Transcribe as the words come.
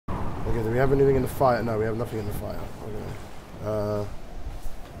Okay, do we have anything in the fire? No, we have nothing in the fire. Okay.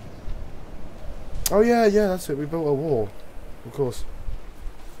 Oh yeah, that's it. We built a wall. Of course.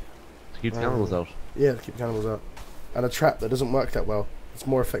 To keep the cannibals out. Yeah, to keep cannibals out. And a trap that doesn't work that well. It's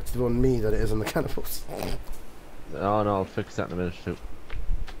more effective on me than it is on the cannibals. Oh no, I'll fix that in a minute too.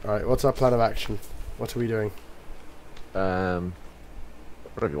 Alright, what's our plan of action? What are we doing? Whatever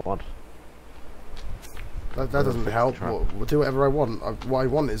you want. That doesn't help. We'll do whatever I want. What I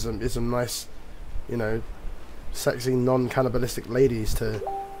want is a nice, you know, sexy non-cannibalistic ladies to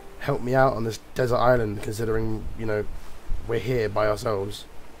help me out on this desert island, considering, you know, we're here by ourselves.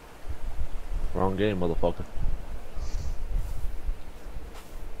 Wrong game, motherfucker.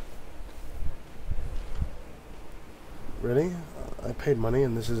 Really? I paid money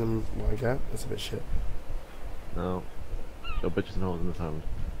and this isn't what I get? That's a bit shit. No. Go bitches and hoes in this island.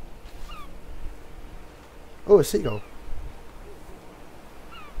 Oh, a seagull.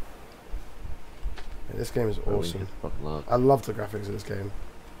 Yeah, this game is awesome. I love the graphics of this game.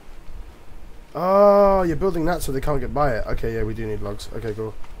 Oh, you're building that so they can't get by it. Okay, yeah, we do need logs. Okay,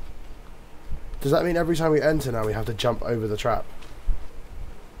 cool. Does that mean every time we enter now we have to jump over the trap?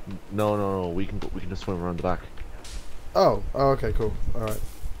 No. We can just swim around the back. Oh, okay, cool.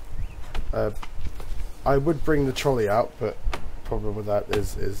 Alright. I would bring the trolley out, but problem with that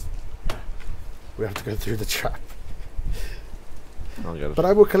is we have to go through the trap. I'll get it. But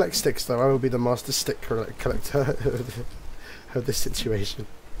I will collect sticks, though. I will be the master stick collector of this situation.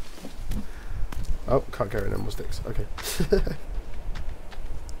 Oh, can't carry no more sticks. Okay.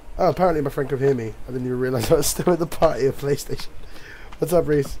 Oh, apparently my friend could hear me. I didn't even realise I was still at the party of PlayStation. What's up,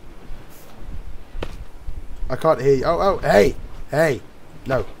 Reese? I can't hear you. Oh, hey! Hey!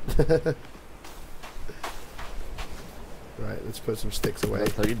 No. Right, let's put some sticks away.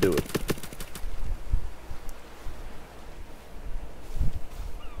 That's how you do it.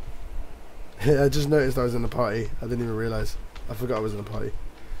 I just noticed I was in the party. I didn't even realise. I forgot I was in the party.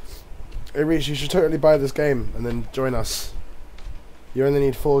 Hey Reese, you should totally buy this game and then join us. You only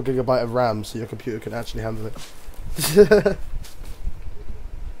need 4 GB of RAM so your computer can actually handle it.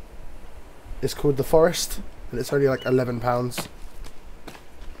 It's called The Forest and it's only like £11.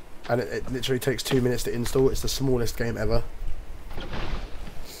 And it literally takes 2 minutes to install. It's the smallest game ever.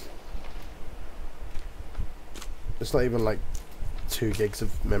 It's not even like 2 gigs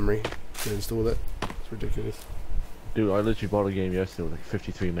of memory to install it. It's ridiculous. Dude, I literally bought a game yesterday with like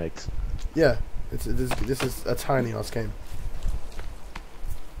 53 megs. Yeah, this is a tiny ass game.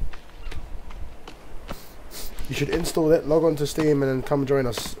 You should install it, log on to Steam, and then come join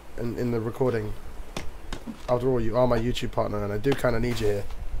us in the recording. After all, you are my YouTube partner, and I do kind of need you here.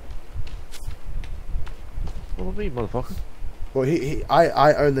 What do you mean, motherfucker? Well,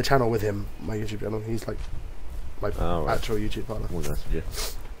 I own the channel with him, my YouTube channel. He's like my actual YouTube partner. Oh, that's yeah.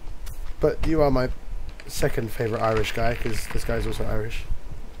 But you are my second favourite Irish guy, because this guy's also Irish.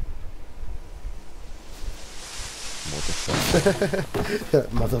 Motherfucker.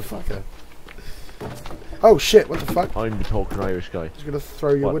 Motherfucker. Oh shit, what the fuck? I'm the talking Irish guy. He's gonna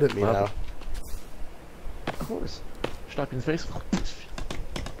throw your wood at me now. Of course. Slap you in the face.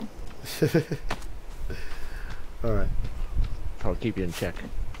 Alright. I'll keep you in check.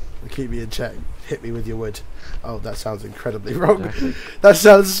 Keep me in check. Hit me with your wood. Oh, that sounds incredibly wrong. Exactly. That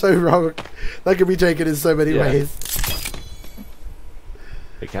sounds so wrong. That can be taken in so many ways.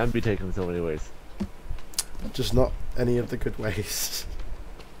 It can be taken in so many ways. Just not any of the good ways.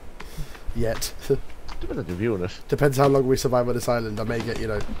 Yet. Depends on your view on it. Depends how long we survive on this island. I may get, you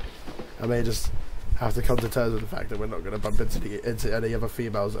know, I may just have to come to terms with the fact that we're not going to bump into any other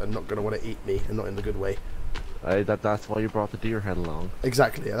females that are not going to want to eat me, and not in the good way. That's why you brought the deer head along.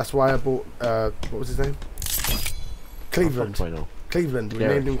 Exactly. Yeah, that's why I bought. What was his name? Cleveland. I know. Cleveland. We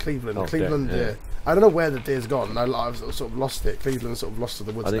named him Cleveland. Oh, Cleveland deer. I don't know where the deer's gone. I've sort of lost it. Cleveland's sort of lost to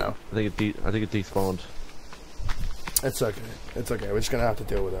the woods now. I think it despawned. It's okay. It's okay. We're just gonna have to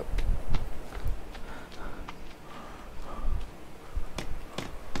deal with it.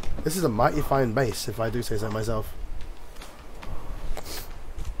 This is a mighty fine base, if I do say so myself.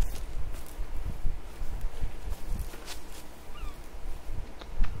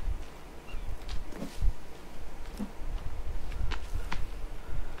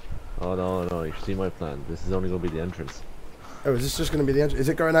 Oh no, you see my plan. This is only going to be the entrance. Oh, is this just going to be the entrance? Is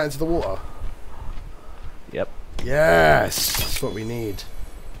it going out into the water? Yep. Yes! That's what we need.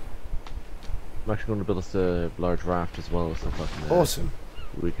 I'm actually going to build us a large raft as well, so fucking awesome.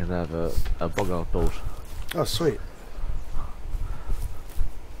 We can have a bug out boat. Oh, sweet.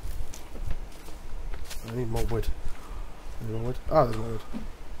 I need more wood. Any more wood? Oh, there's more wood.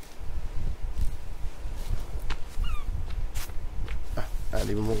 Ah, and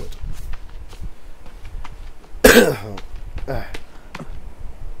even more wood.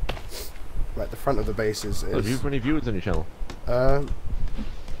 Right, the front of the base is... Have you any viewers on your channel?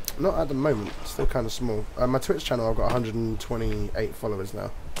 Not at the moment. It's still kind of small. My Twitch channel, I've got 128 followers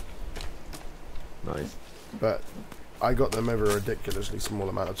now. Nice. But I got them over a ridiculously small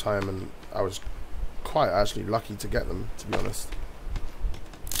amount of time, and I was quite actually lucky to get them, to be honest.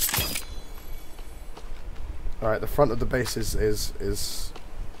 Alright, the front of the base is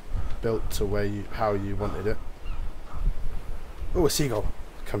built to how you wanted it. Oh, a seagull.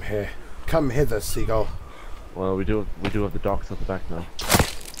 Come here. Come hither, seagull. Well, we do have the docks at the back now.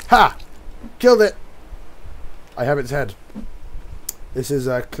 Ha! Killed it! I have its head. This is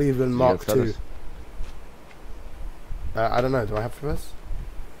a Cleveland Mark II. I don't know. Do I have feathers?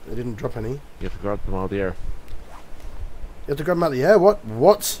 They didn't drop any. You have to grab them out of the air. You have to grab them out of the air? What?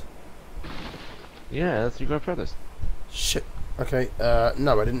 What? Yeah, that's you grab feathers. Shit. Okay.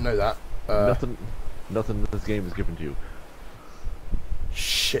 No, I didn't know that. Nothing in this game is given to you.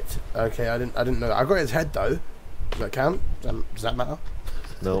 Shit. Okay, I didn't know that. I got his head though. Does that count? Does that matter?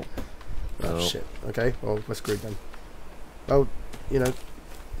 No. Oh No. shit. Okay. Well, we're screwed then. Well, you know,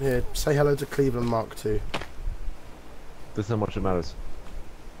 here, say hello to Cleveland Mark II. This is how much it matters.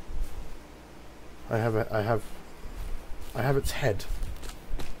 I have its head.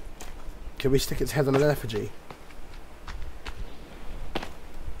 Can we stick its head on an effigy?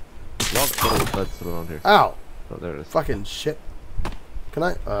 Lots of that's still around here. Ow! Oh, there it is. Fucking shit. Can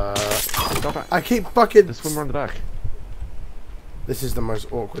I? Go back. I keep fucking. Just swim around the back. This is the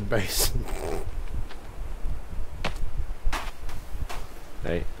most awkward base.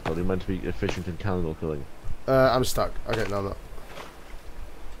 Hey, I thought you meant to be efficient in cannibal killing. I'm stuck. Okay, no, I'm not.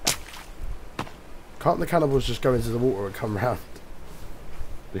 Can't the cannibals just go into the water and come round?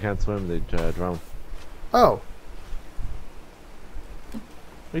 They can't swim, they drown. Oh. At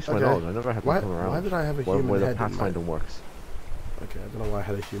least my Okay. knowledge, I never had them come around. Why did I have a Why human the head in my... pathfinding works. Okay, I don't know why I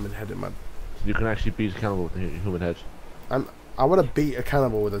had a human head in my... You can actually beat a cannibal with a human head. I want to beat a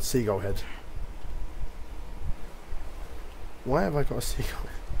cannibal with a seagull head. Why have I got a seagull?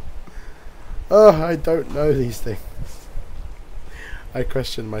 Oh, I don't know these things. I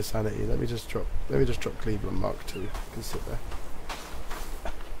question my sanity. Let me just drop Cleveland Mark II. You can sit there.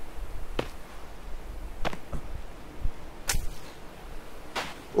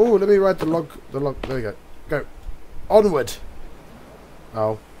 Oh, let me ride the log. There we go. Go. Onward.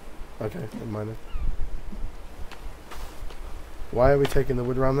 Oh. Okay, never mind it. Why are we taking the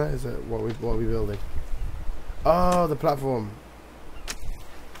wood around there? Is it what are we building? Oh, the platform.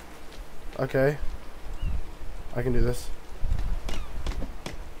 Okay. I can do this.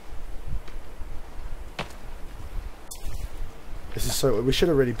 This is so. We should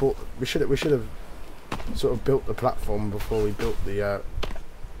have really bought. We should have sort of built the platform before we built the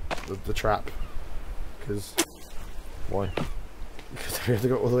trap. Because Why? Because we have to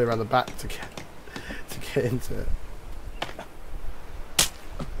go all the way around the back to get into it.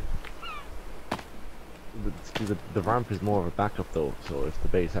 The ramp is more of a backup though, so if the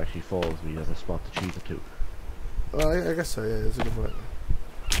base actually falls, we have a spot to cheese it to. Well, I guess so. Yeah, it's a good point.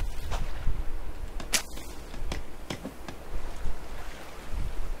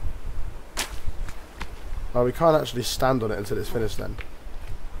 Oh, we can't actually stand on it until it's finished then.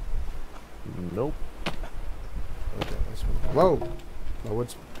 Nope. Okay, that's fine. Whoa! My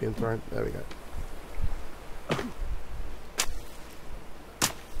wood's being thrown. There we go.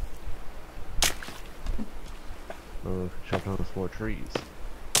 Chop down 4 trees.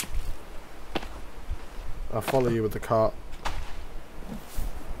 I'll follow you with the cart.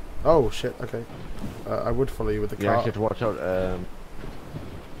 Oh shit, okay. I would follow you with the You cart. actually have to watch out.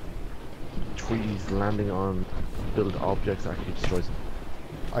 Trees landing on built objects actually destroys them.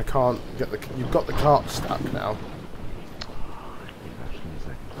 I can't get the... You've got the cart stuck now.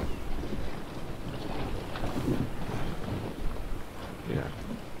 Yeah.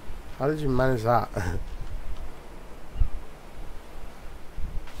 How did you manage that?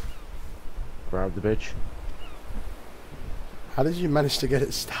 Grab the bitch. How did you manage to get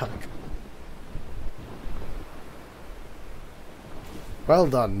it stuck? Well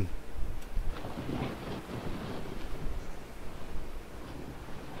done.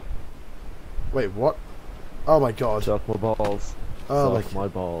 Wait, what? Oh my god. Suck my balls. Oh Suck my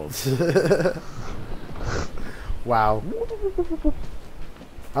balls. Wow.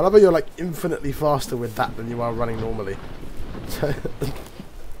 I love how you're like infinitely faster with that than you are running normally.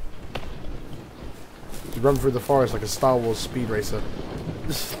 You run through the forest like a Star Wars speed racer.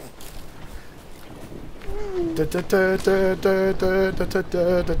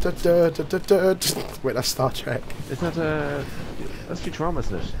 Wait, that's Star Trek. Is that That's Futurama,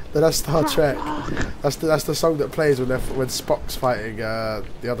 isn't it? No, that's Star Trek. That's the song that plays when Spock's fighting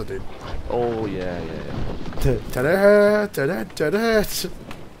the other dude. Oh yeah. Just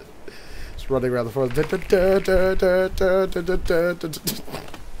running around the forest.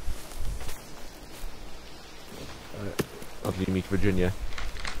 Until you meet Virginia.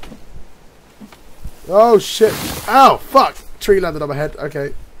 Oh shit! Ow! Fuck! Tree landed on my head.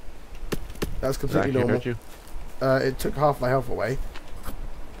 Okay, that's completely normal. Hurt you? It took half my health away.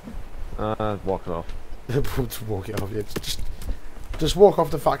 Walk it off. To walk it off, yeah. Just walk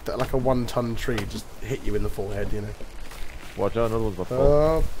off the fact that like a 1-ton tree just hit you in the forehead, you know. Watch out, another one's about to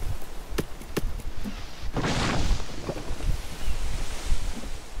fall.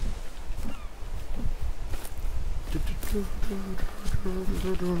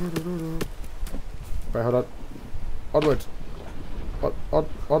 Right, hold on. Onward.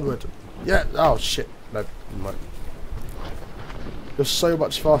 Onward. Yeah. Oh shit. No. Never mind. You're so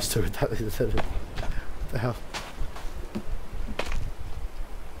much faster with that. What the hell?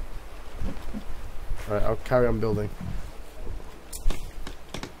 Alright, I'll carry on building.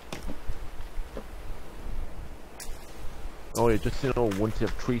 Oh yeah, just you know, once you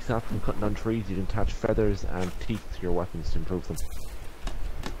have tree sap from cutting down trees, you can attach feathers and teeth to your weapons to improve them.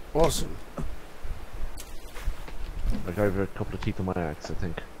 Awesome. Like I have a couple of teeth on my axe, I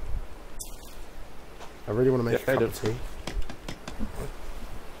think. I really want to make a cup of tea.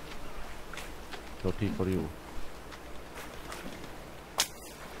 No teeth for you.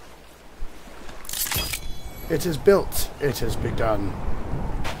 It is built. It has begun.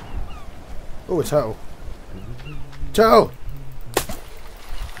 Oh, a turtle. Turtle!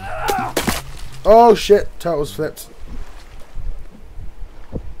 Oh shit, turtle's flipped.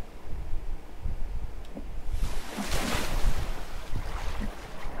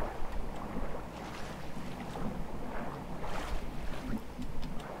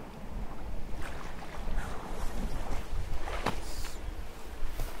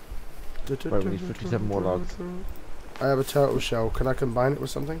 Right, we need 57 more logs. I have a turtle shell. Can I combine it with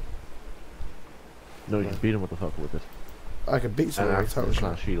something? No, you can beat him with the fucker with it. I can beat something with a turtle shell.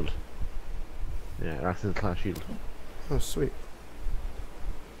 Class shield. Yeah, it acts as a class shield. Oh, sweet.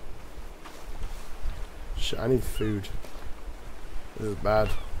 Shit, I need food. This is bad.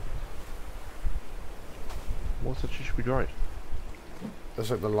 What's that? Should be right. That's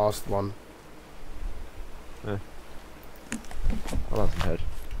like the last one. Yeah. I'll have some head.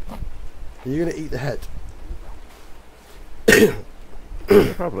 Are you gonna eat the head? Yeah,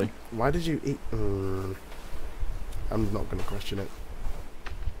 probably. Why did you eat? I'm not gonna question it.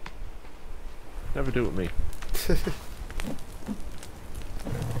 Never do it with me.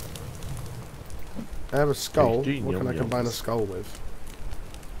 I have a skull. What Yum, can I yum. combine a skull with?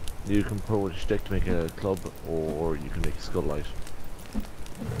 You can pull a stick to make a club, or you can make a skull light.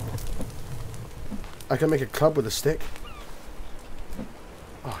 I can make a club with a stick.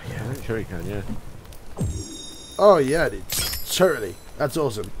 Oh yeah. Sure you can, yeah. Oh yeah, dude. Totally. That's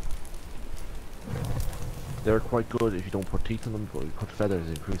awesome. They're quite good if you don't put teeth on them, but you put feathers,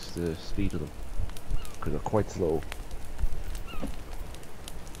 it improves the speed of them. Because they're quite slow.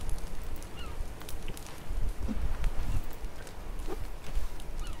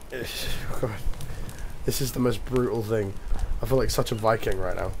 God. This is the most brutal thing. I feel like such a Viking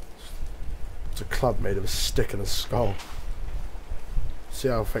right now. It's a club made of a stick and a skull. See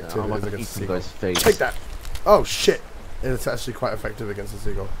how effective it is against a seagull. Take that! Oh shit! It's actually quite effective against a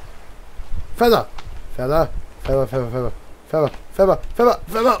seagull. Feather! Feather! Feather, feather, feather. Feather, feather, feather,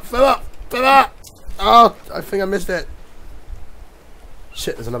 feather, feather, feather! Oh! I think I missed it.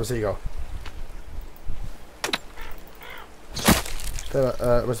 Shit, there's another seagull.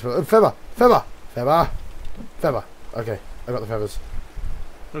 Feather, where's the feather? Feather! Feather! Feather! Feather! Okay, I got the feathers.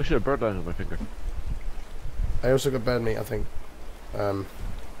 I should have bird down on my finger. I also got bird meat, I think. Did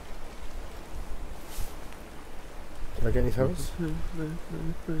I get any feathers?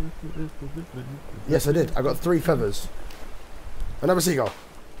 Yes, I did. I got 3 feathers. Another seagull.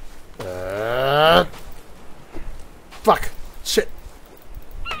 Fuck! Shit!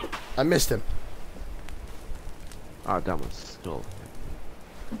 I missed him. Ah, that one's still.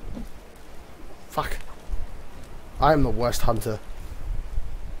 Fuck. I am the worst hunter.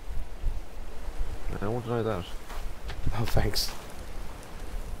 I won't deny that. Oh, thanks.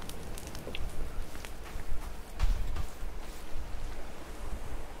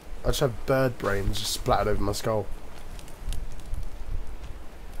 I just have bird brains just splattered over my skull.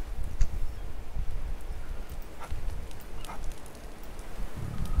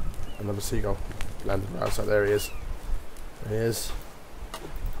 Another seagull landed right outside. There he is. There he is.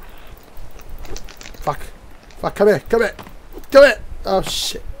 Fuck. Fuck, come here, come here. Do it! Oh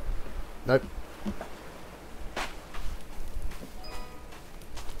shit. Nope.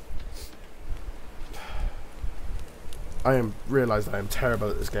 Realised I am terrible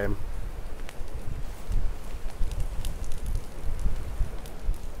at this game.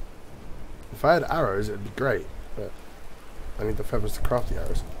 If I had arrows, it'd be great, but I need the feathers to craft the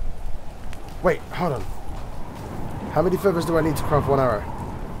arrows. Wait, hold on. How many feathers do I need to craft one arrow?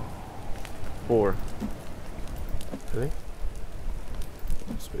 4. Really?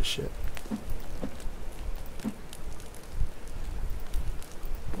 That's a bit shit.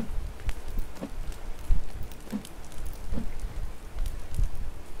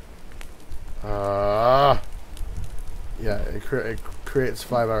 Yeah, it creates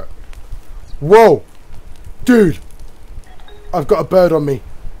 5 arrows. Whoa! Dude! I've got a bird on me.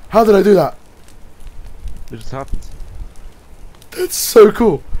 How did I do that? It just happens. That's so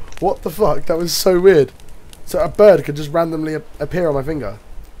cool. What the fuck? That was so weird. So a bird could just randomly appear on my finger.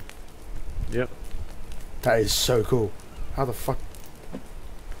 Yep. That is so cool. How the fuck?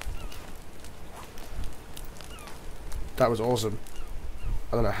 That was awesome.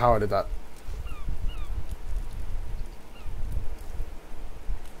 I don't know how I did that.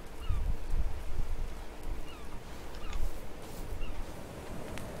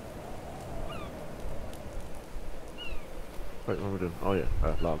 Right, what am I doing? Oh yeah,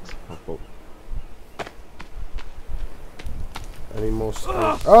 logs. Oh, boat. I need more.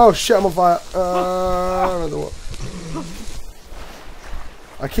 Oh shit! I'm on fire. What?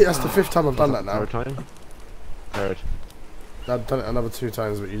 That's the 5th time I've done that now. Third time. Third. I've done it another 2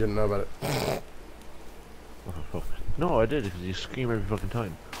 times, but you didn't know about it. Oh fuck. No, I did because you scream every fucking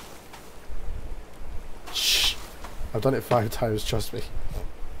time. Shh. I've done it 5 times. Trust me.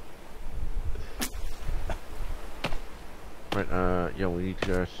 Right. Yeah, we need to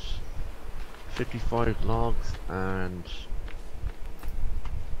get 55 logs and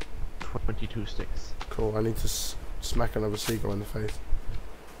 22 sticks. Cool. I need to smack another seagull in the face.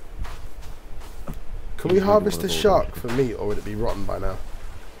 Can we harvest this shark for meat, or would it be rotten by now?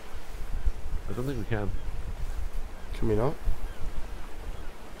 I don't think we can. Can we not?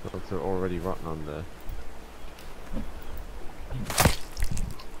 Because they're already rotten on the...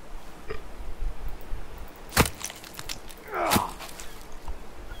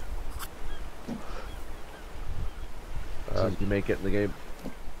 you make it in the game.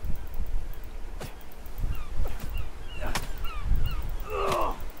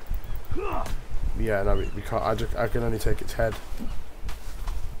 Yeah, no, we can't. I can only take its head.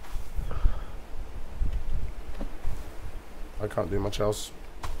 I can't do much else.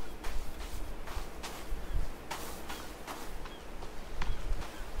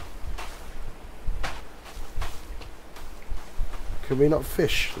 Can we not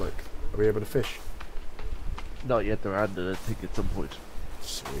fish? Like, are we able to fish? Not yet, they're added, I think, at some point.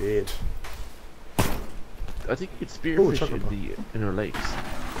 Sweet. I think you could spearfish in the inner lakes.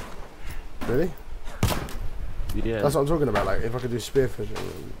 Really? Yeah. That's what I'm talking about. Like, if I could do spearfishing,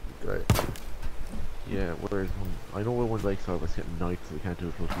 great. Yeah, whereas I know where one lakes are, but it's getting night, so we can't do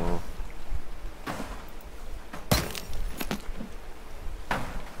it till tomorrow.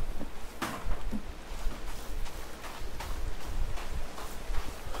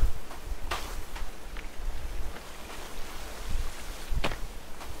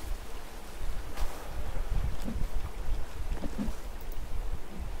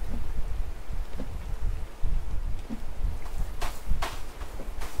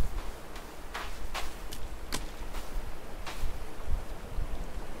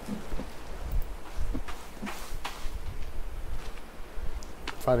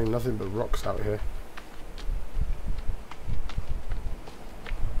 Finding nothing but rocks out here.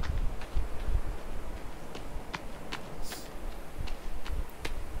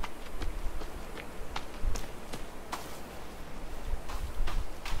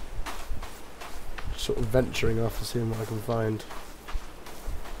 Sort of venturing off and seeing what I can find.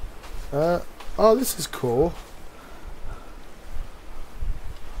 Oh, this is cool.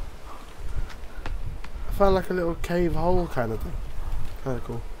 I found like a little cave hole kind of thing. Kind of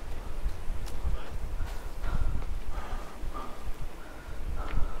cool.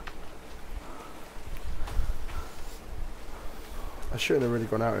 I shouldn't have really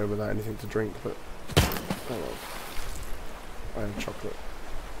gone out here without anything to drink, but oh well. I am chocolate.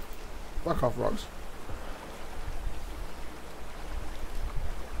 Fuck off, rocks.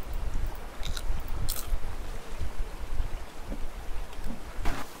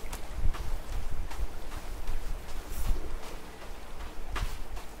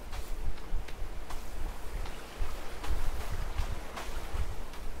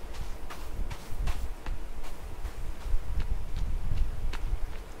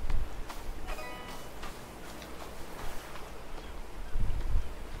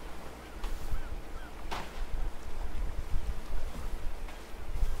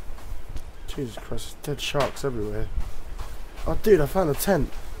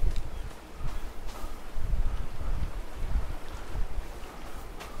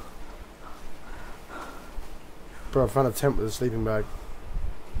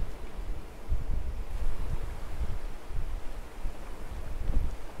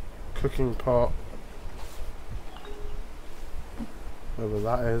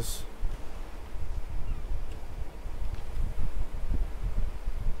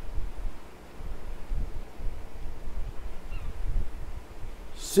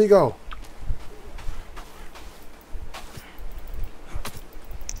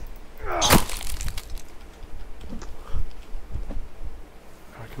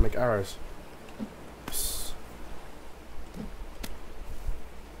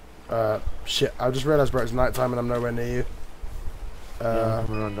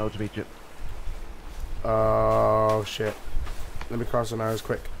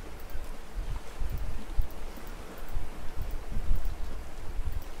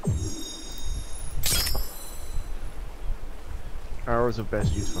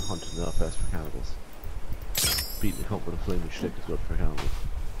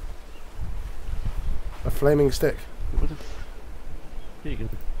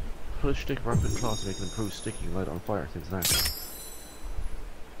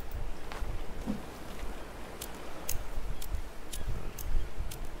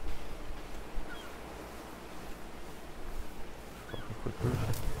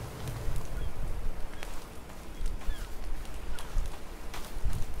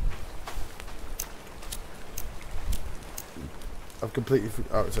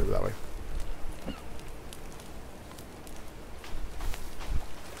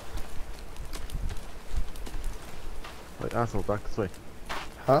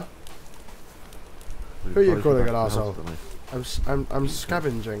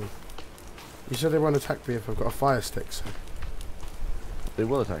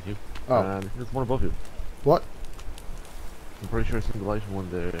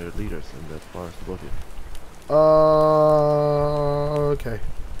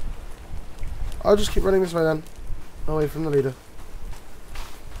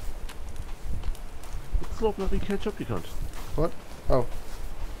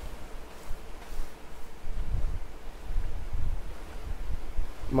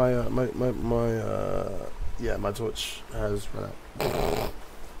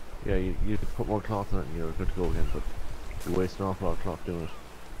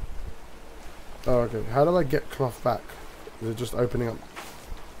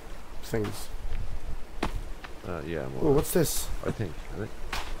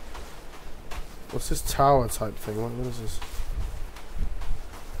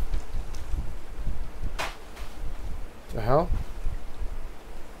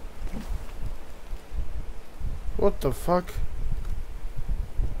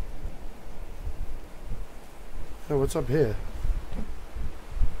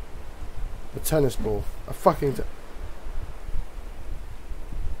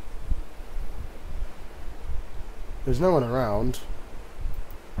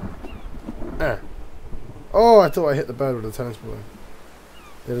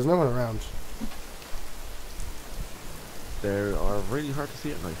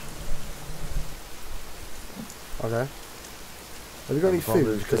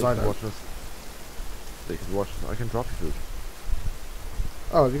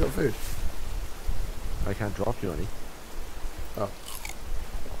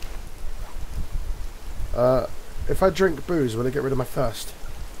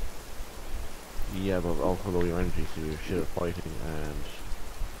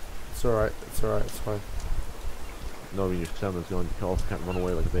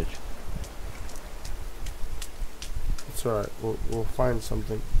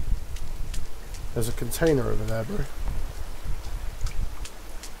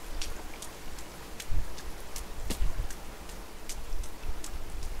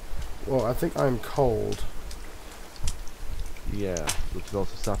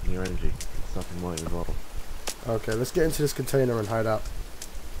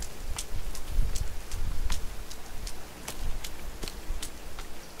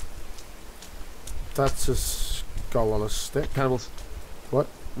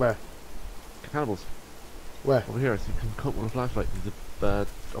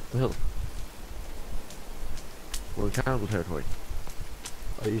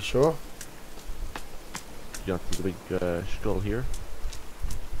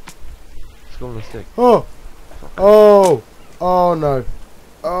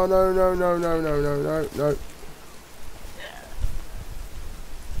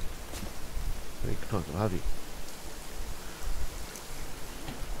 can't go heavy.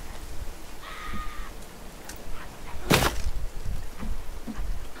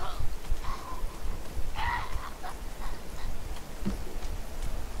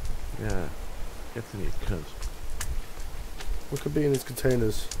 Yeah, get to me, cunt. What could be in these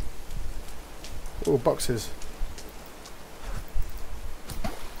containers? Oh, boxes.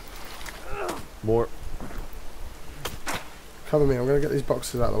 More. Cover me, I'm gonna get these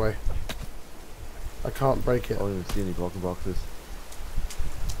boxes out of the way. I can't break it. I don't even see any broken boxes.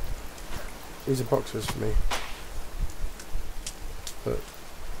 These are boxes for me. But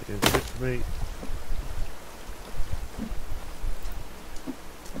You didn't fit for me.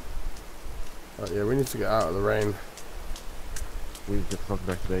 right, yeah, we need to get out of the rain. We need to get fucking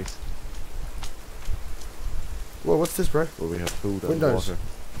back to base. Whoa, what's this, bro? Where we have food and Windows. water.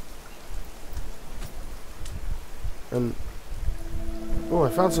 And oh, I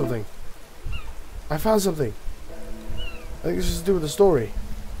found something. I found something. I think this is to do with the story.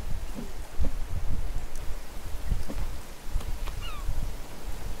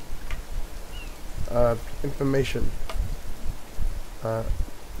 Information.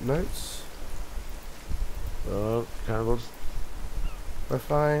 Notes. Candles. We're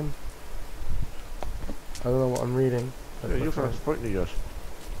fine. I don't know what I'm reading. Yeah, you found fighting yet.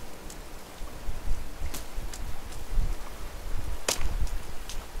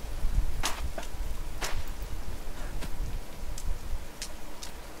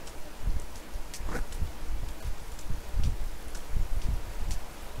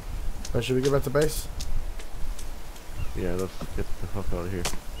 Should we get back to base? Yeah, let's get the fuck out of here.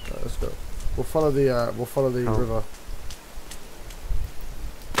 Right, let's go. We'll follow the river.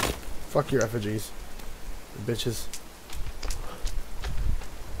 Fuck your effigies, you bitches.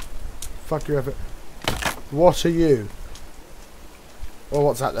 Fuck your effort. What are you? Well,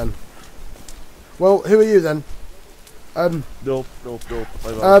 what's that then? Well, who are you then? Nope.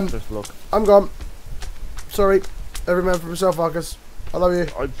 Just look. I'm gone. Sorry. Every man for himself, Marcus. I love you.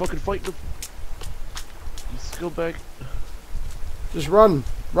 I'm fucking fighting them. You scumbag. Just run.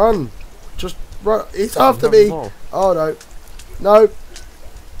 Run. Just run. He's after me. Oh, no. No.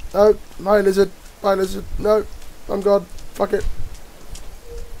 No. Bye, lizard. Bye, lizard. No. I'm gone. Fuck it.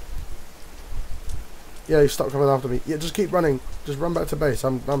 Yeah, he stopped coming after me. Yeah, just keep running. Just run back to base.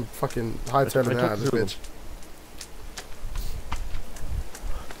 I'm fucking hightailing out of this bitch.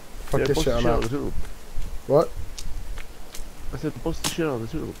 Fuck this shit, I'm out. What? I said bust the shit on the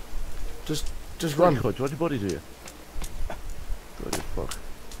tube. Just run. What your buddy do you? God, you fuck.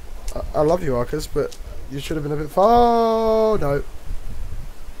 I love you, Arcus, but you should have been a bit far. Oh, no.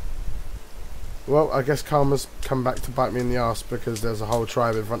 Well, I guess karma's come back to bite me in the ass because there's a whole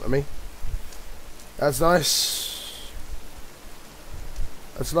tribe in front of me. That's nice.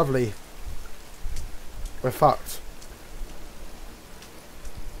 That's lovely. We're fucked.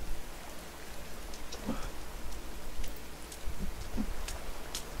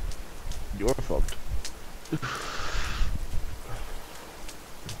 You're fucked.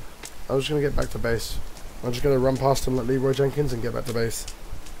 I'm just going to get back to base. I'm just going to run past him like Leroy Jenkins and get back to base.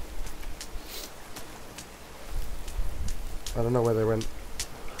 I don't know where they went.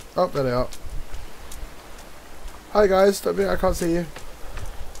 Oh, there they are. Hi guys, don't be, I can't see you.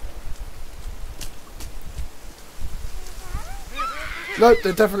 Nope,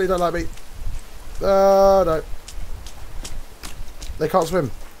 they definitely don't like me. No. They can't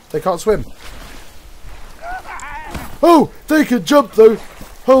swim. They can't swim. Oh, they can jump though.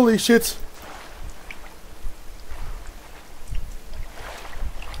 Holy shit.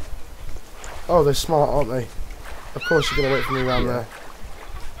 Oh, they're smart, aren't they? Of course you're going to wait for me around there.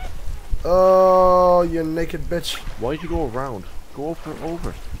 Oh, you naked bitch. Why'd you go around? Go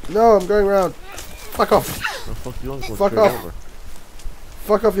over. No, I'm going around. Fuck off. Oh, fuck you, I'm going Fuck straight off. over.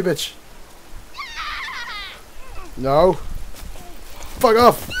 Fuck off, you bitch. No. Fuck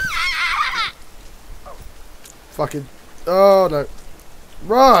off. Fucking. Oh, no.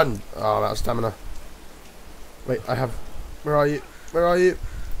 Run. Oh, that's stamina. Wait, I have. Where are you? Where are you?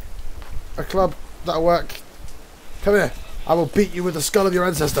 A club. That'll work. Come here. I will beat you with the skull of your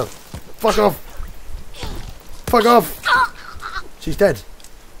ancestor. Fuck off. Fuck off. She's dead.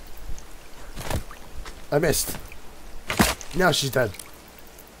 I missed. Now she's dead.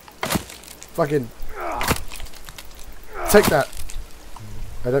 Fucking. Take that.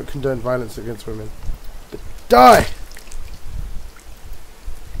 I don't condone violence against women. Die!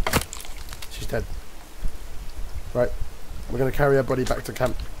 She's dead. Right. We're going to carry her body back to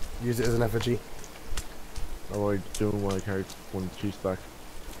camp. Use it as an effigy. Oh, I don't want to carry one of the chiefs back.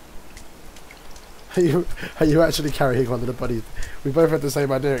 Are you actually carrying one of the buddies? We both had the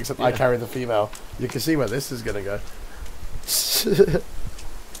same idea, except I Yeah. carry the female. You can see where this is gonna go.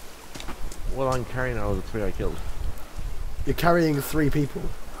 Well, I'm carrying out of the 3 I killed. You're carrying 3 people.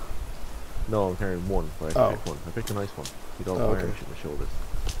 No, I'm carrying 1, but I Oh. picked one. I picked a nice one. With all Oh, fire okay. on my shoulders.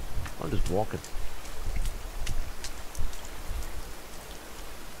 I'm just walking.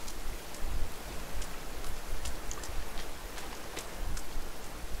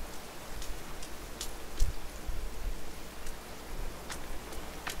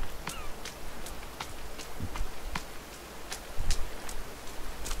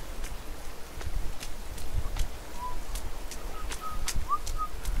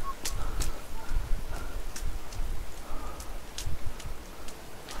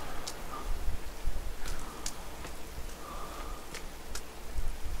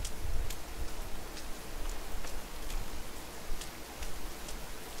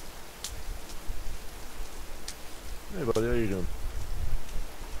 Hey buddy, how you doing?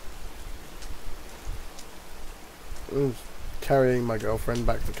 I'm carrying my girlfriend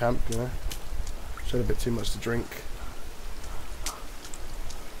back to camp, you know. She had a bit too much to drink.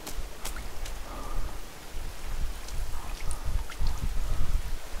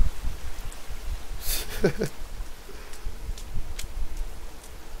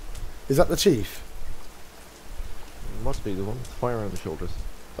 Is that the chief? Must be the one with fire on the shoulders.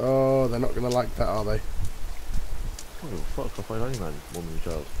 Oh, they're not gonna like that, are they? Oh fuck, I'll fight any man, woman and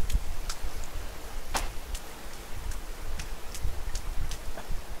child.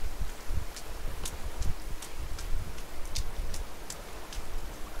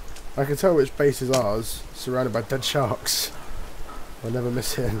 I can tell which base is ours, surrounded by dead sharks. I'll never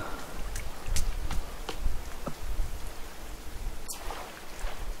miss him.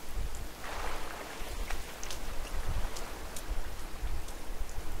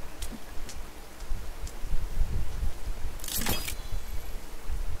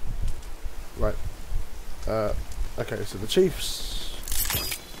 Right. Okay, so the chief's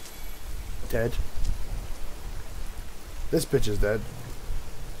dead. This bitch is dead.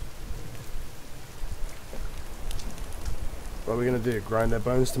 What are we gonna do? Grind their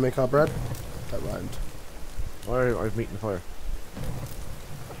bones to make our bread? That rhymed. I've meat in the fire.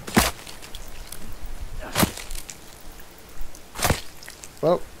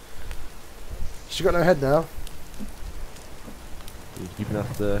 Well, she got no head now. You keeping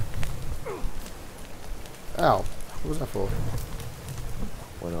that the... Ow. What was that for?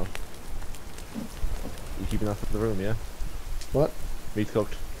 Why not? You keeping that for the room, yeah? What? Meat's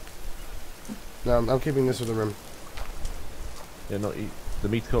cooked. No, I'm keeping this for the room. Yeah, no, the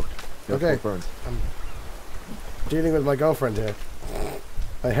meat's cooked. The Okay. cooked burns. I'm dealing with my girlfriend here.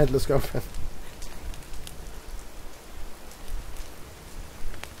 My headless girlfriend.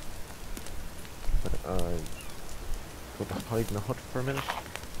 Go to hide in the hut for a minute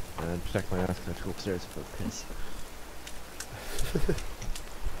and protect my ass because I have to go upstairs for a piss.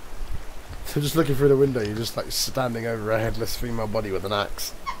 So just looking through the window, you're just like standing over a headless female body with an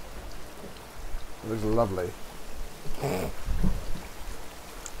axe. It looks lovely.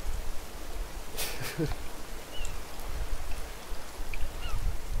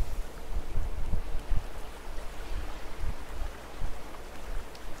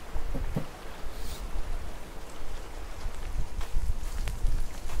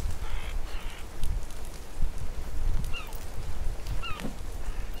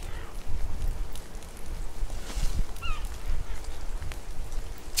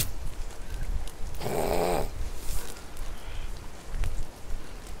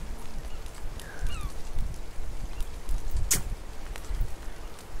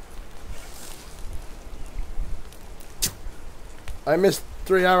 I missed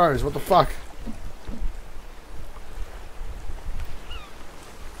 3 arrows, what the fuck?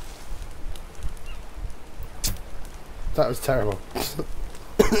 That was terrible.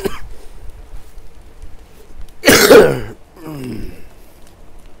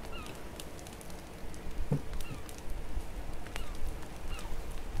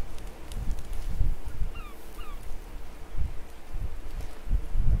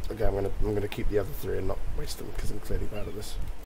 Okay, I'm gonna keep the other 3 and not waste them because I'm clearly bad at this.